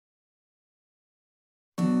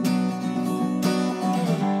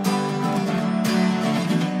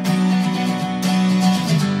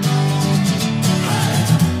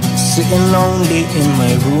Sitting lonely in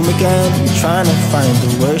my room again, trying to find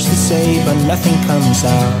the words to say, but nothing comes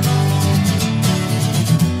out.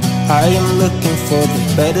 I am looking for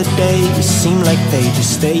the better days, seem like they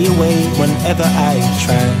just stay away whenever I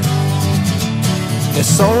try.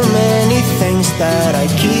 There's so many things that I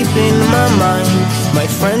keep in my mind. My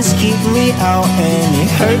friends keep me out and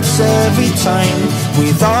it hurts every time.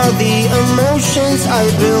 With all the emotions I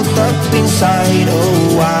built up inside,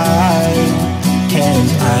 oh why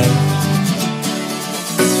can't I?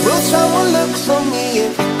 Will someone look for me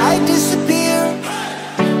if I disappear?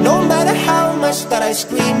 No matter how much that I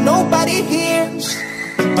scream, nobody hears.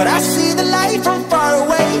 But I see the light from far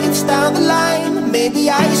away, it's down the line. Maybe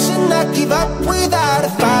I should not give up without a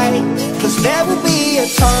fight, 'cause there will be a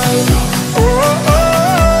time. Oh, oh,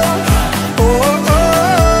 oh, oh, oh,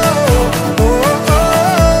 oh,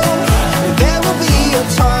 oh. There will be a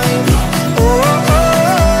time. Oh, oh,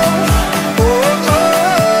 oh, oh,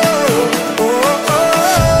 oh, oh,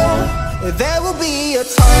 oh. There will be a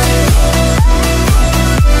time.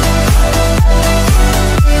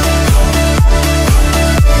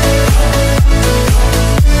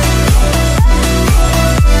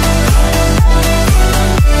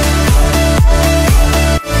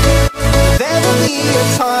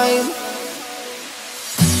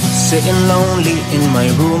 Sitting lonely in my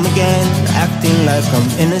room again, acting like I'm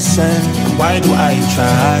innocent. Why do I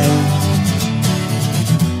try?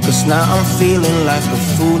 'Cause now I'm feeling like a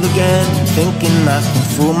fool again, thinking I can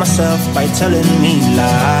fool myself by telling me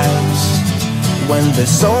lies. When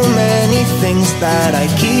there's so many things that I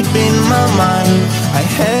keep in my mind, I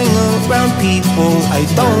hang around people I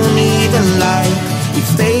don't even like. If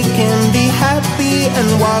they can be happy and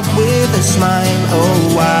walk with a smile, oh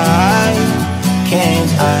why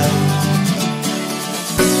can't I?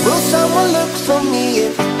 Will someone look for me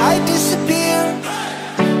if I disappear?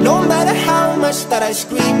 No matter how much that I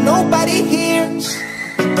scream, nobody hears.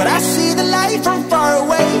 But I see the light from far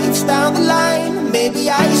away, it's down the line. Maybe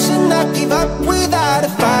I should not give up without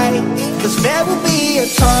a fight, 'cause there will be a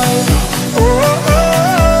time. Oh, oh,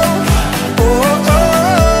 oh, oh, oh.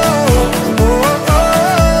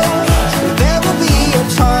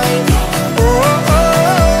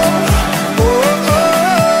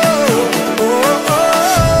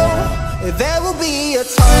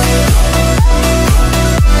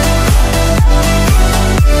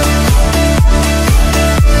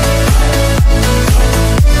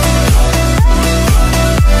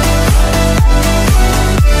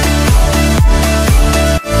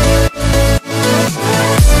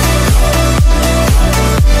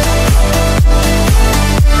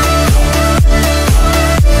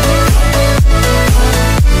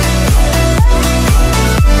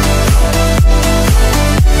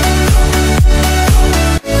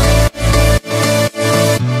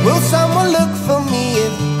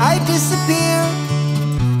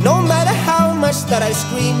 That I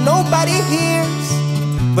scream, nobody hears.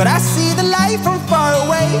 But I see the light from far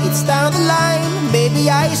away, it's down the line. Maybe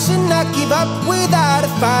I should not give up without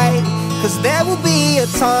a fight, 'cause there will be a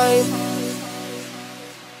time.